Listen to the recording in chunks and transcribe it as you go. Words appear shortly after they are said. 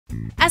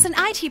As an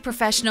IT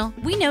professional,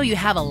 we know you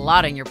have a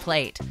lot on your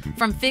plate,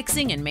 from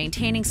fixing and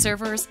maintaining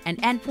servers and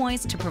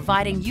endpoints to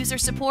providing user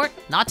support,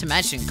 not to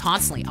mention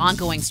constantly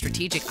ongoing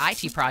strategic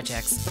IT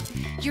projects.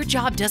 Your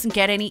job doesn't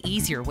get any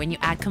easier when you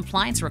add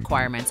compliance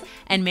requirements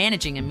and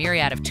managing a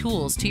myriad of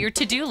tools to your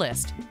to-do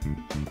list.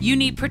 You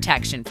need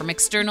protection from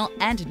external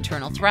and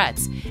internal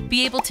threats,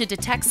 be able to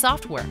detect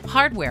software,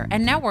 hardware,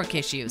 and network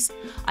issues,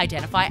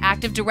 identify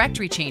Active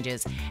Directory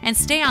changes, and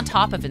stay on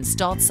top of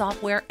installed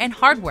software and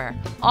hardware,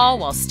 all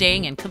while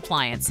staying in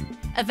compliance.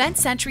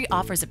 EventSentry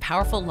offers a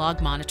powerful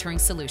log monitoring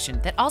solution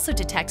that also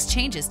detects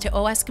changes to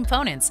OS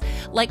components,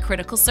 like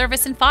critical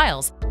service and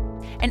files,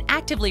 and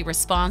actively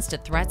responds to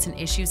threats and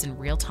issues in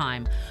real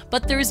time.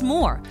 But there's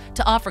more.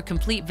 To offer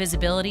complete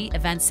visibility,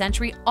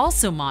 EventSentry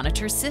also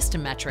monitors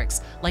system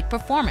metrics like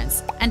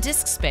performance and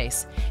disk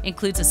space,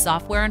 includes a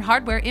software and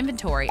hardware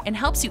inventory, and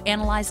helps you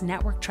analyze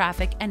network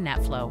traffic and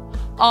NetFlow,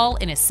 all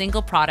in a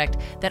single product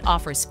that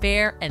offers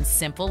fair and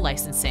simple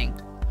licensing.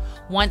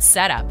 Once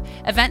set up,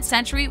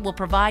 EventSentry will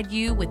provide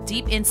you with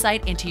deep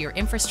insight into your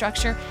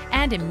infrastructure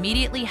and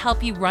immediately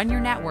help you run your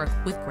network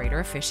with greater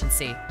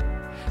efficiency.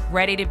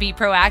 Ready to be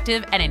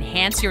proactive and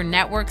enhance your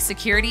network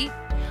security?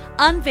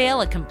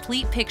 Unveil a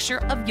complete picture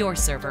of your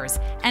servers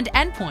and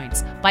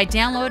endpoints by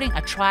downloading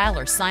a trial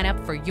or sign up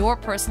for your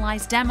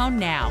personalized demo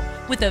now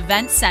with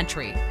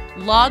EventSentry,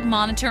 log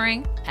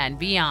monitoring, and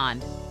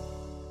beyond.